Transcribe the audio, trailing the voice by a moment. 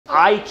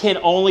I can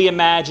only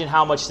imagine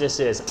how much this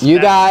is. You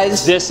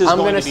guys, this is I'm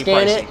going gonna to be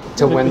scan pricey. it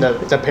to win the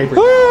paper.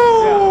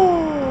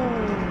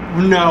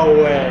 No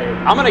way.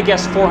 I'm gonna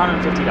guess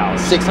 $450.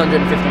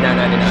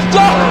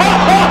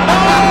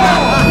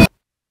 $659.99.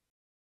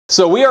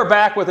 So we are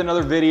back with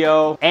another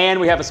video, and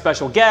we have a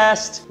special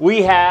guest.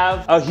 We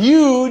have a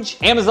huge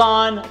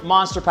Amazon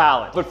monster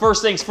pallet. But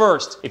first things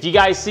first, if you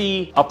guys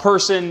see a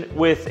person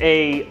with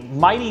a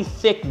mighty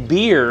thick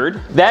beard,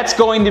 that's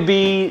going to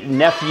be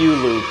Nephew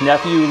Luke.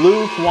 Nephew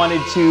Luke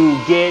wanted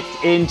to get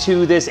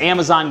into this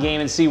Amazon game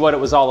and see what it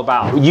was all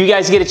about. You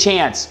guys get a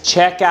chance,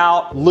 check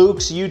out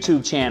Luke's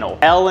YouTube channel,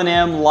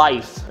 L&M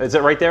Life. Is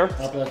it right there? Up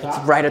at the top.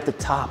 It's right at the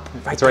top.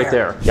 It's right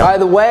there. Yep. By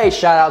the way,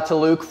 shout out to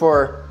Luke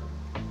for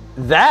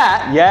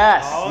that.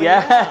 Yes, Oh,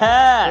 yes.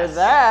 For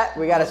that,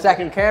 we got a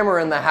second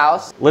camera in the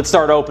house. Let's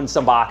start opening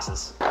some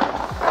boxes.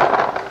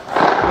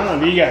 I don't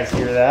know if you guys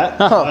hear that,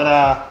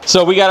 but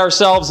So we got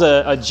ourselves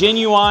a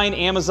genuine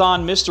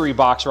Amazon mystery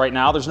box right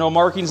now. There's no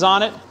markings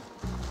on it.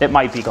 It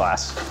might be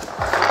glass,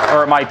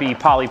 or it might be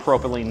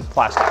polypropylene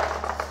plastic.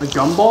 the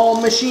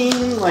gumball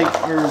machine, like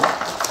your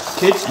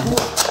kids' pool.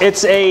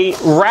 It's a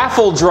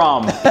raffle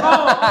drum,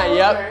 Oh,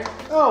 Yep. okay.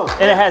 Oh,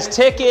 and it has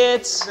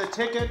tickets. the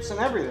tickets and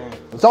everything.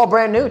 It's all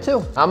brand new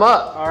too. I'm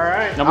up. All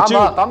right. Number I'm 2.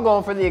 up. I'm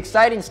going for the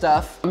exciting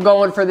stuff. I'm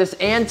going for this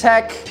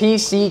Antec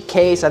PC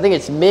case. I think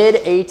it's mid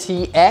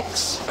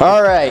ATX.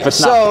 All right. It's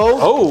So, not-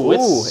 oh,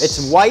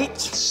 it's white.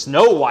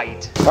 Snow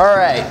White. All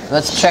right.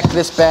 Let's check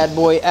this bad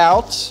boy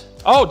out.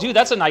 Oh, dude,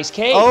 that's a nice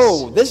case.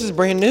 Oh, this is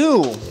brand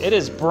new. It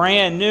is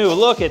brand new.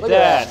 Look at Look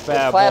that, at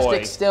bad the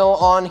plastic boy. still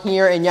on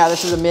here, and yeah,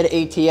 this is a mid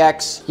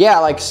ATX. Yeah,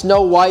 like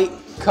Snow White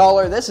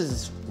color. This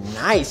is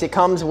nice. It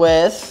comes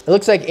with, it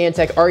looks like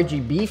Antec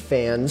RGB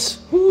fans.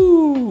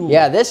 Ooh.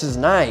 Yeah, this is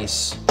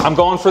nice. I'm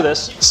going for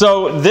this.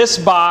 So this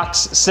box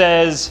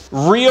says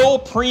real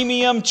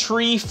premium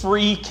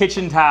tree-free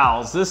kitchen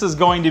towels. This is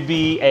going to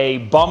be a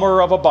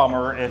bummer of a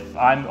bummer if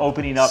I'm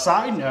opening up.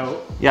 Side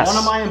note, Yes. one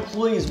of my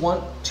employees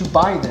want to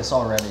buy this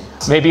already.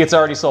 Maybe it's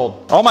already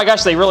sold. Oh my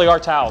gosh, they really are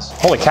towels.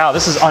 Holy cow,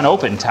 this is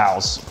unopened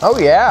towels. Oh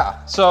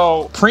yeah.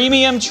 So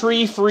premium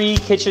tree-free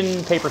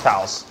kitchen paper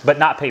towels, but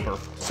not paper.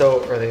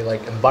 So are they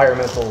like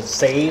environmental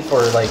safe,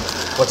 or like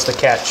what's the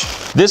catch?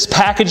 This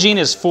packaging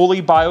is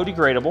fully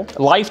biodegradable.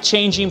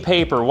 Life-changing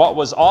paper. What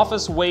was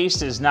office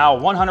waste is now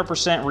 100%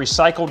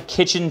 recycled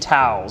kitchen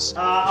towels.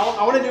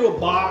 I want to do a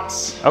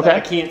box Okay. that I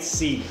can't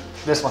see.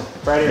 This one,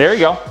 right here. There you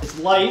go. It's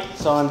light,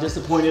 so I'm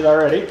disappointed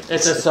already.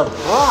 It's a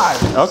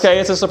surprise. Okay,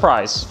 it's a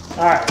surprise.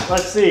 All right,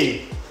 let's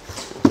see.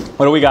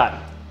 What do we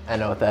got? I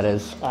know what that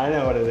is. I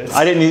know what it is.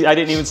 I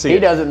didn't even see He it.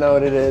 doesn't know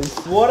what it is.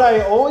 What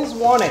I always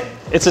wanted.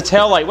 It's a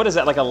tail light. What is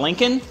that, like a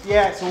Lincoln?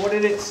 Yeah, so what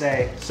did it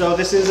say? So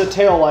this is a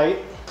tail light.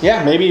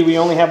 Yeah, maybe we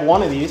only have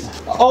one of these.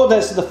 Oh,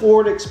 this is the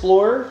Ford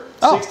Explorer,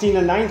 Oh. 16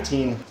 to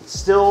 19.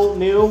 Still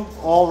new,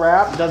 all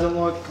wrapped. Doesn't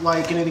look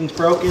like anything's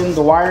broken.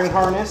 The wiring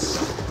harness,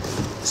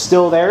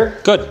 still there.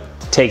 Good.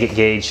 Take it,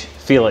 Gage.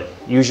 Feel it.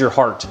 Use your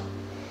heart.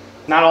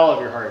 Not all of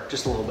your heart,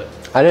 just a little bit.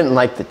 I didn't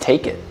like to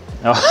take it.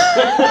 Oh.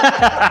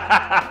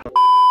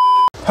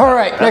 All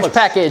right, next looks-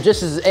 package.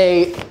 This is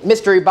a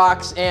mystery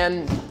box,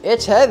 and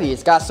it's heavy.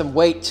 It's got some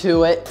weight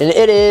to it, and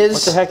it is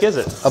What the heck is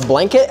it? a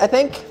blanket, I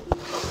think.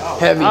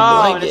 Heavy Oh,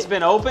 and blanket. it's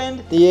been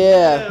opened?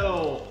 Yeah,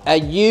 Ew. a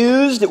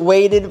used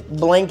weighted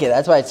blanket.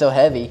 That's why it's so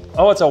heavy.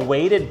 Oh, it's a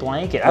weighted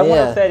blanket. I wonder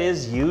Yeah. if that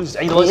is used.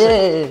 Hey, listen,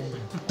 Yeah.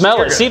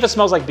 smell it. See if it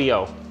smells like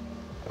BO.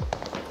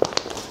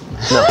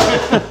 No.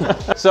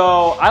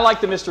 So I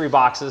like the mystery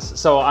boxes,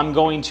 so I'm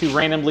going to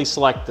randomly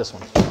select this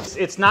one.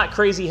 It's not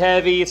crazy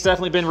heavy. It's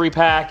definitely been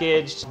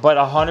repackaged, but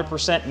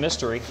 100%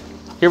 mystery.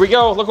 Here we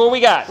go. Look what we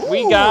got.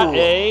 We got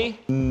a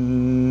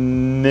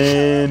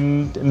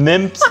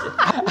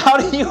How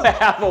do you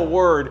have a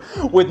word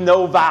with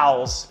no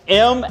vowels?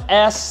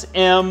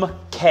 MSMK.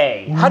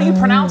 How do you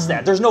pronounce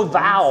that? There's no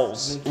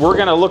vowels. We're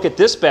gonna look at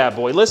this bad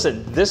boy.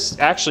 Listen, this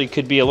actually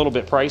could be a little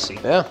bit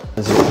pricey. Yeah.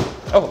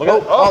 Oh, look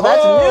at that. Oh,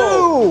 that's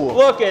new.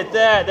 Look at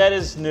that. That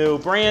is new.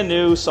 Brand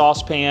new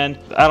saucepan.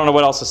 I don't know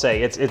what else to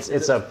say. It's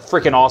a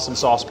freaking awesome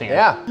saucepan.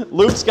 Yeah.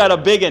 Luke's got a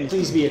big one.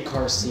 Please be a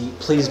car seat.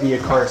 Please be a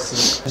car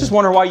seat. Just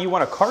wonder why you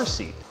want a car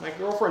seat. My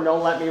girlfriend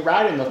don't let me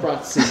ride in the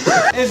front seat.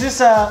 Is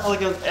this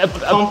like a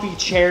comfy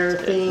chair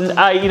thing?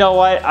 You know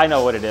what? I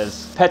know what it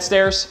is. Pet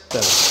stairs?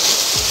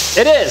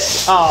 It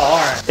is. Oh, all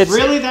right.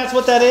 Really? That's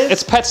what that is?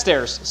 It's pet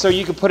stairs. So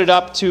you could put it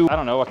up to, I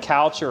don't know, a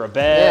couch or a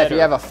bed. Yeah, if you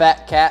have a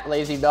fat cat,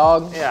 lazy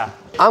dog. Yeah.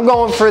 I'm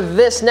going for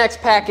this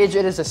next package.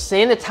 It is a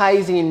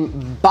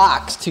sanitizing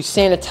box to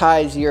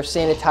sanitize your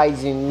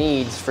sanitizing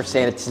needs for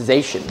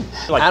sanitization.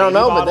 Like I don't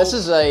baby know, but this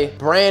bottles? is a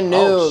brand new,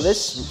 Oh,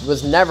 this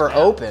was never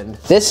opened.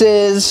 This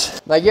is,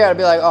 like, you gotta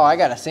be like, oh, I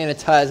gotta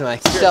sanitize my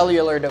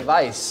cellular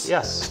device.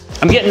 Yes.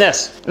 I'm getting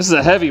this. This is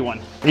a heavy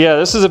one. Yeah,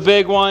 this is a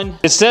big one.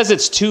 It says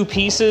it's 2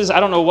 pieces. I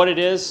don't know what it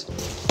is.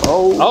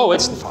 Oh,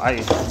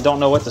 I don't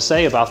know what to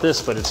say about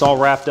this, but it's all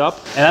wrapped up.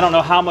 And I don't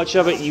know how much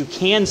of it you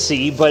can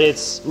see, but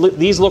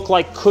these look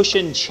like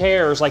cushioned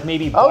chairs, like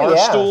maybe bar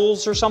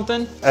stools or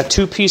something. A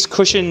 2-piece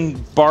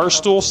cushion bar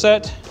stool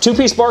set.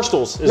 2-piece bar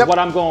stools is what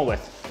I'm going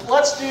with.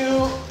 let's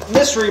do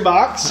mystery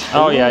box.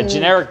 Oh yeah,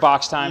 generic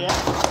box time. Yeah.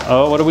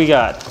 Oh, what do we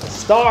got?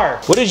 Star.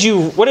 What did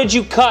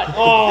you cut?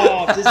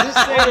 Oh, does this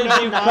say What did no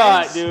you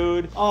knives? cut,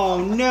 dude?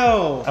 Oh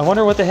no. I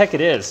wonder what the heck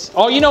it is.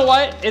 Oh, you know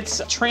what?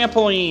 It's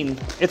trampoline.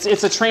 It's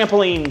a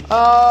trampoline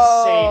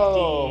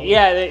safety.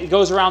 Yeah, it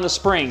goes around the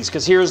springs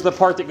because here's the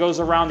part that goes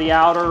around the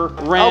outer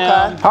rim.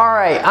 Okay. All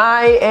right,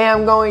 I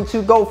am going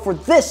to go for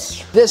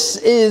this. This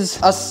is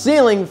a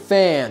ceiling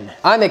fan.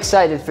 I'm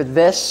excited for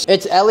this.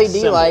 It's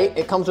LED light.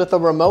 It comes with a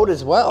remote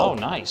as well. Oh,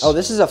 nice. Oh,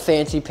 this is a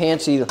fancy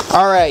pantsy.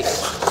 All right.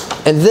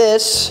 And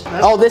this,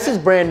 this is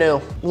brand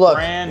new. Look,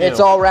 Brand new. it's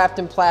all wrapped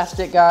in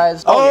plastic,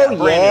 guys. Oh, yeah, Oh,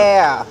 brand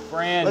yeah. new.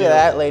 Brand Look new. at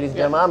that, ladies and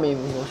gentlemen. I'm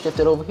even gonna shift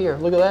it over here.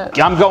 Look at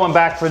that. I'm going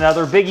back for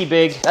another Biggie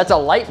Big. That's a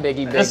light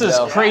biggie big, This is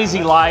though.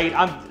 crazy light.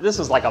 This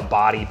is like a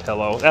body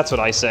pillow. That's what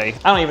I say.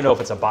 I don't even know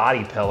if it's a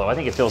body pillow. I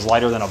think it feels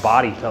lighter than a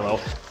body pillow.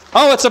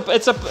 Oh, it's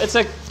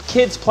a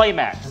kid's play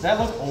mat. Does that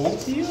look old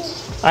to you?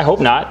 I hope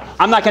not.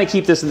 I'm not gonna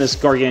keep this in this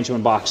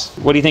gargantuan box.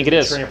 What do you think it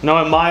is?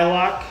 No, in my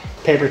luck,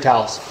 paper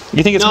towels.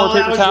 You think it's No, more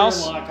paper that was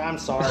towels? your luck. I'm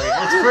sorry.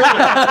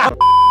 It's free.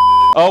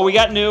 Oh, we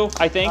got new,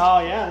 I think. Oh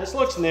yeah, this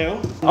looks new.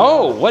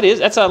 Oh, what is?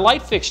 That's a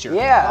light fixture.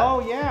 Yeah.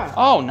 Oh yeah.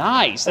 Oh,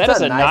 nice. That That's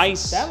is a a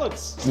nice. That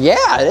looks.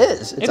 Yeah, it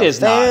is. It's It a is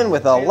fan not.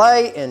 with a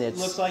light, and it's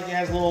Looks like it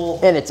has a little.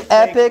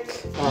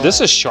 epic. This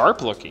is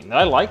sharp looking.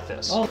 I like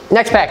this.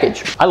 Next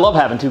package. I love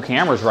having two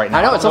cameras right now.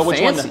 I know, it's so which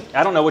one fancy.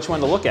 I don't know which one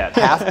to look at.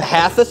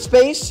 Half the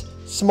space.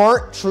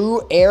 Smart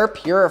True Air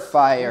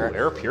Purifier.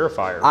 Air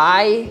purifier.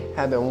 I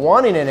have been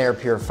wanting an air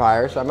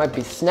purifier, so I might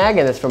be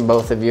snagging this from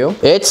both of you.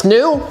 It's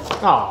new.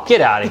 Oh, get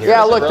out of here.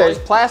 Yeah, Is it look, really? there's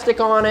plastic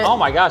on it. Oh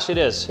my gosh, it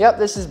is. Yep,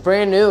 this is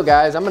brand new,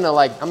 guys. I'm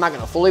not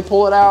gonna fully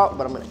pull it out,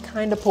 but I'm gonna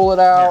kind of pull it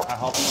out. I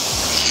hope.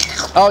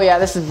 Oh yeah,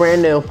 this is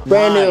brand new.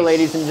 Brand new, Nice.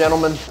 ladies and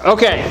gentlemen.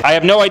 Okay, I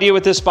have no idea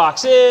what this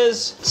box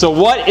is. So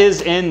what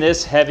is in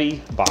this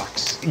heavy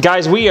box?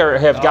 Guys, we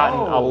have gotten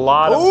a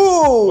lot of,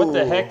 Ooh. what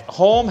the heck?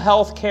 Home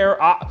health care.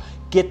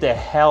 Get the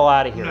hell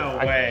out of here. No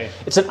way.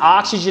 It's an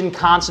oxygen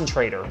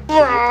concentrator.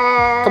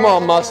 Come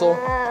on, muscle.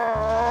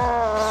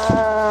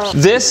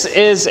 This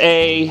is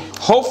a,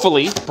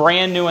 hopefully,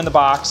 brand new in the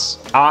box,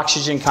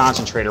 oxygen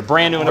concentrator.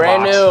 Brand new in the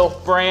Brand box.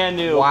 new. Brand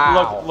new.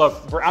 Wow.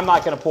 Look, I'm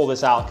not gonna pull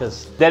this out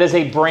because that is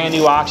a brand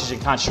new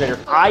oxygen concentrator.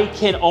 I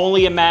can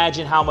only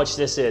imagine how much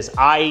this is.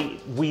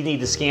 We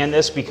need to scan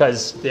this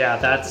because Yeah,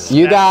 that's.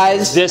 You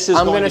guys, this is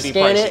I'm going gonna to be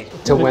scan pricey.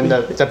 it. to win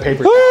the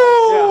paper.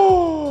 Woo!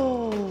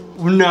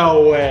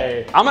 No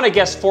way. I'm gonna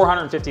guess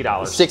 $450.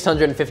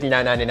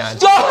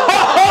 $659.99.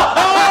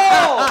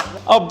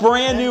 A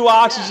brand new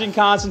oxygen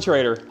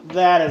concentrator.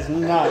 That is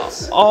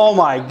nuts. Oh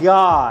my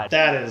God.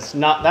 That is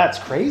not. That's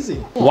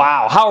crazy.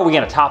 Wow, how are we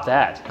gonna top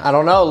that? I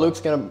don't know. Luke's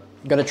gonna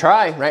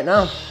try right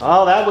now.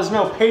 Oh, that was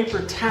no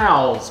paper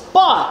towels,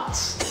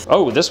 but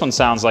Oh, this one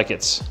sounds like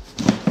it's,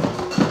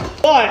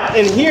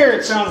 in here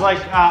it sounds like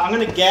I'm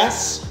gonna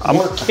guess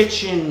more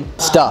kitchen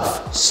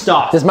Stuff.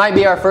 stuff. This might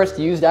be our first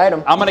used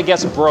item. I'm gonna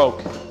guess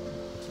broke.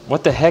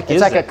 What the heck It's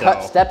is like it a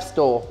cut though? step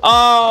stool.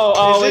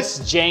 Oh, Is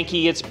it's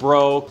janky, it's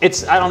broke.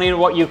 It's, I don't even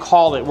know what you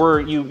call it, where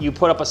you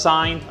put up a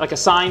sign, like a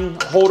sign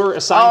holder,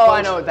 a sign Oh, post.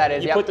 I know what that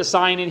is, You yep. put the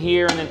sign in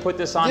here and then put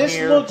this on This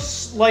here.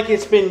 looks like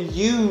it's been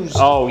used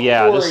Oh,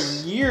 yeah, for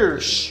this- a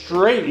year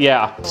straight.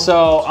 Yeah,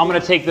 so I'm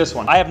gonna take this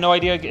one. I have no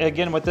idea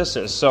again what this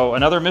is. So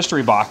another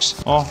mystery box.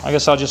 Well, I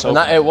guess I'll just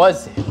open It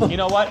was. it. You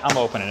know what? I'm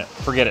opening it.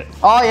 Forget it.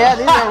 Oh yeah,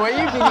 these are what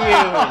you can use.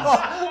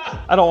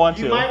 I don't want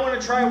You to. might want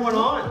to try one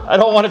on. I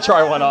don't want to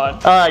try one on. All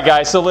right,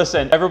 guys, so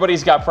listen.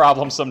 Everybody's got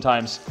problems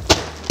sometimes.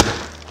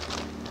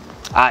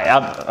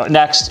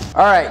 Next.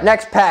 All right,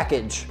 next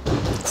package.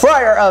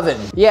 Fryer oven.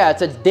 Yeah,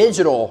 it's a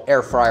digital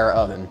air fryer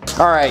oven.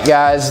 All right,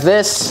 guys,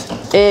 this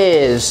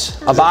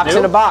is a box new?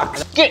 in a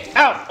box. Get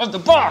out of the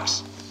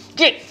box!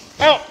 Get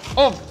out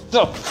of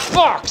the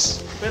box!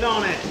 Spit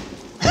on it.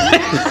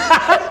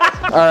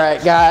 All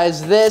right,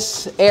 guys,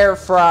 this air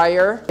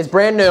fryer is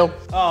brand new.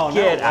 Oh, no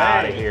Get way.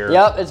 out of here.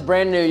 Yep, it's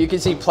brand new. You can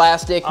see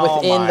plastic Oh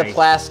within the my.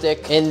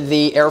 plastic in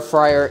the air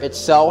fryer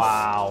itself.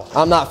 Wow.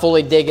 I'm not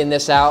fully digging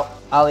this out.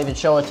 I'll even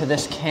show it to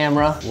this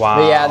camera. Wow.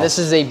 But yeah, this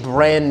is a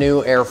brand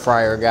new air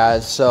fryer,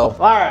 guys. So All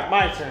right,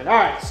 my turn. All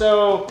right,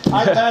 so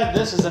I bet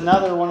this is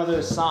another one of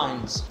those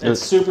signs.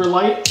 It's super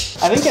light.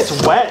 I think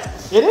it's wet.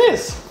 It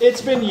is.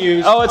 It's been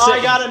used. Oh, it's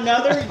I got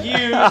another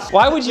used.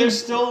 Why would you? There's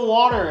still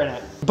water in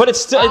it. But it's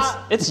still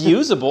it's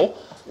usable.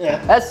 Yeah.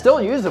 that's still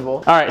usable.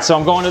 All right, so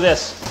I'm going to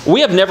this.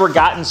 We have never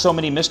gotten so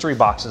many mystery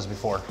boxes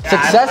before.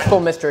 Successful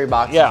mystery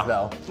boxes, Yeah.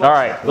 though. All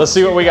right, let's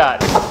see what we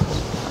got.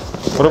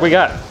 What do we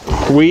got?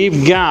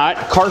 We've got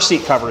car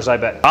seat covers, I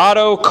bet.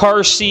 Auto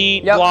car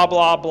seat, Yep. blah,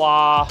 blah,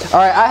 blah. All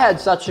right, I had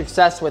such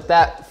success with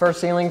that first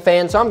ceiling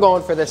fan, so I'm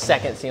going for the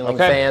second ceiling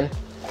Okay. fan.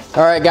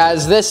 All right,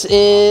 guys, this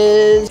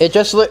is, it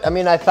just look, I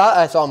mean, I thought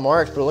I saw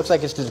marks, but it looks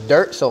like it's just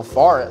dirt so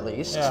far, at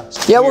least. Yeah.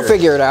 Yeah, we'll Weird.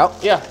 figure it out.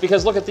 Yeah,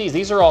 because look at these.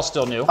 These are all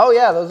still new. Oh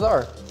yeah, those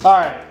are. All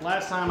right,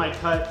 last time I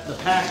cut the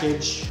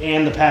package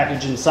and the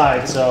package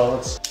inside, so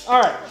let's All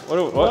right.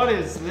 What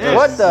is this?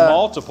 What the?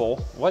 Multiple.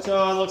 What?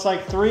 So it looks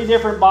like 3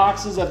 different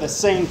boxes of the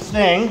same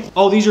thing.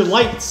 Oh, these are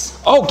lights.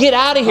 Oh, get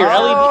out of here, LED.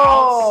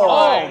 Oh.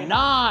 Oh,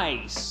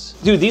 nice.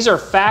 Dude, these are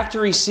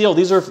factory sealed.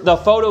 These are the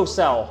photo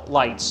cell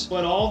lights.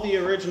 But all the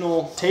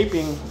original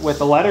taping with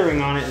the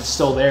lettering on it is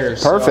still there.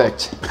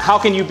 Perfect. How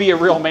can you be a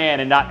real man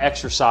and not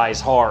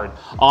exercise hard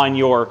on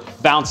your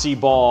bouncy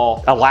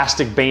ball,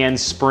 elastic band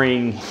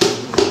spring?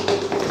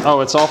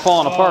 Oh, it's all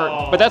falling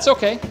apart, but that's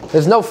okay.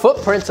 There's no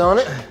footprints on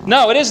it.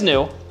 No, it is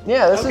new.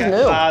 Yeah, this is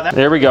new.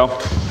 There we go.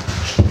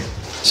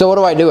 So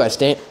what do? I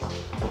stand?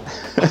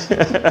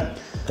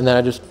 And then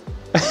I just...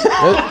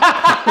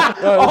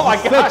 Oh my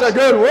gosh. Such a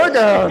good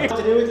workout. What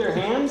to do with your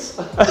hands?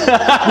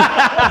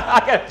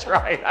 I gotta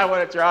try it. I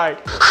wanna try.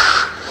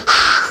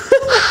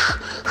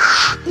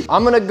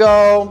 I'm gonna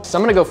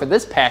go for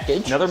this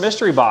package. Another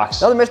mystery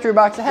box. Another mystery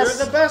box. It They're has,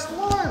 the best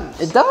ones.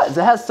 it does.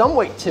 It has some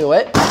weight to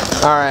it.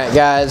 All right,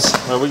 guys.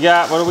 What do we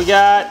got? What do we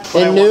got?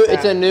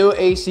 It's a new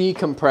AC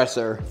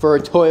compressor for a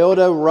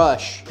Toyota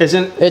Rush. It's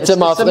a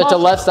muffler. It's a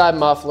left side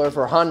muffler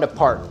for Honda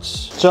parts.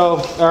 So,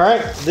 all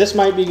right, this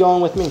might be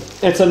going with me.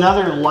 It's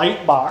another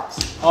light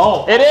box.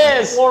 Oh, It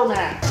is. Floor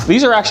mat.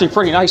 These are actually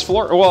pretty nice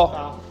floor.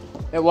 Well,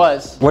 It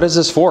was. what is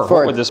this for?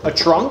 What would this? A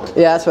trunk?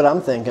 Yeah, that's what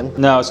I'm thinking.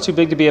 No, it's too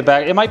big to be a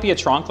bag. It might be a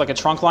trunk, like a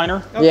trunk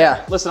liner. Okay.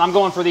 Yeah. Listen, I'm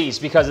going for these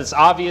because it's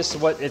obvious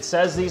what it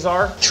says these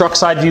are. Truck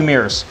side view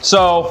mirrors.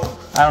 So,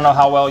 I don't know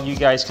how well you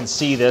guys can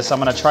see this. I'm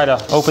gonna try to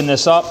open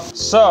this up.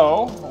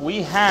 So,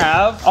 we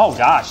have, oh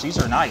gosh, these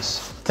are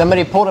nice.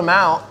 Somebody pulled them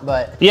out,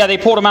 but Yeah, they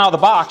pulled them out of the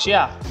box,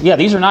 yeah. Yeah,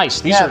 these are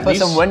nice. These yeah, are put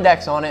some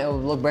Windex on it. It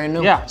would look brand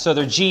new. Yeah, so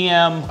they're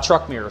GM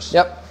truck mirrors.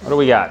 Yep. What do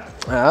we got?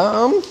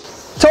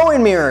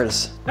 Towing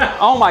mirrors.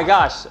 Oh my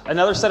gosh,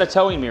 another set of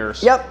towing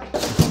mirrors. Yep.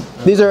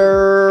 These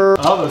are,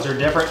 Oh, those are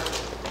different.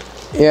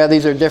 yeah,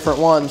 these are different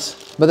ones.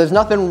 But there's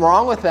nothing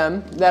wrong with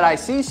them that I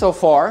see so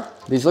far.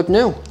 These look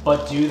new.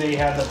 But do they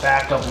have the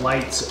backup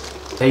lights?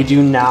 They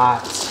do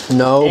not.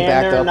 No And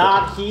backup. they're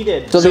not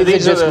heated. So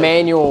these are are just the-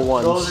 manual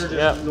ones. Those are just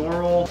Yep.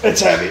 normal.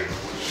 It's heavy.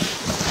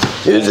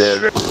 Is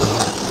it?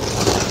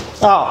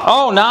 Oh,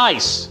 Oh,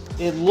 nice.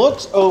 it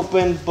looks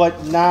open,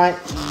 but not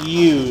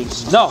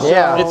used. No,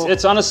 Yeah.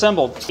 it's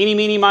unassembled. Eeny,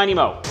 meeny, miny,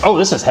 mo. Oh,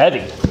 this is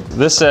heavy.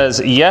 This says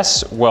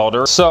yes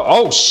welder. So,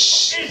 oh,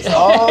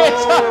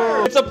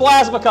 Oh. it's a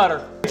plasma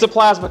cutter. It's a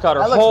plasma cutter.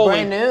 That looks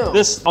Holy, brand new.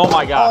 This, oh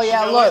my gosh. Oh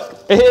yeah, look.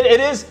 It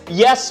is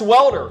yes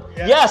welder.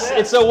 Yes, it is.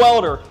 it's a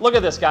welder. Look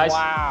at this, guys.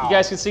 Wow. You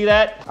guys can see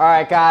that? All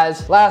right,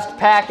 guys. Last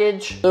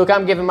package. Luke,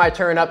 I'm giving my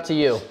turn up to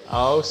you.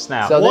 Oh,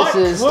 snap. So What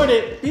this is. could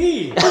it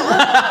be?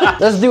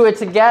 Let's do it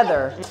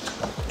together.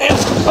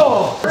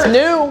 Oh. It's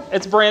new.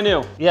 It's brand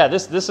new. Yeah,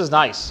 this is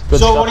nice. Good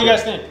So stuff what do you here.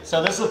 guys think?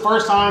 So this is the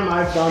first time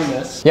I've done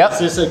this. Yep. Is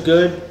this a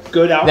good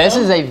outcome? This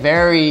is a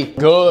very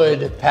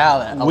good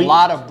palette. A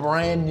lot of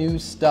brand new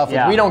stuff.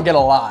 Yeah. We don't get a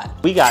lot.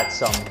 We got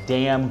some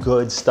damn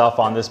good stuff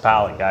on this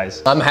palette,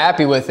 guys. I'm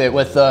happy with it,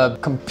 with the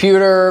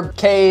computer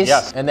case,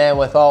 Yes. and then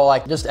with all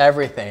like just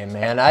everything,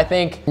 man. I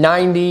think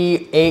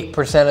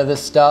 98% of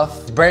this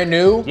stuff is brand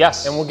new.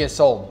 Yes. And will get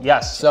sold.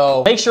 Yes.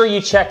 So Make sure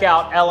you check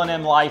out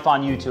L&M Life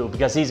on YouTube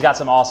because he's got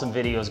some awesome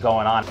videos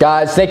going on.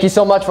 guys, thank you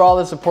so much for all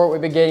the support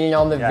we've been getting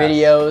on the Yes.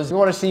 videos. If you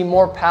want to see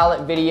more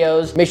palette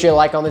videos, make sure you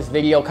like on this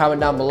video,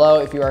 comment down below.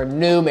 If you are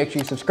new, make sure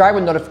you subscribe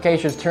with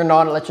notifications turned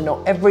on and let you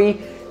know every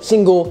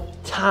single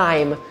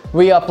time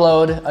we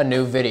upload a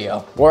new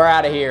video. We're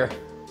out of here.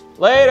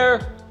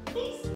 Later.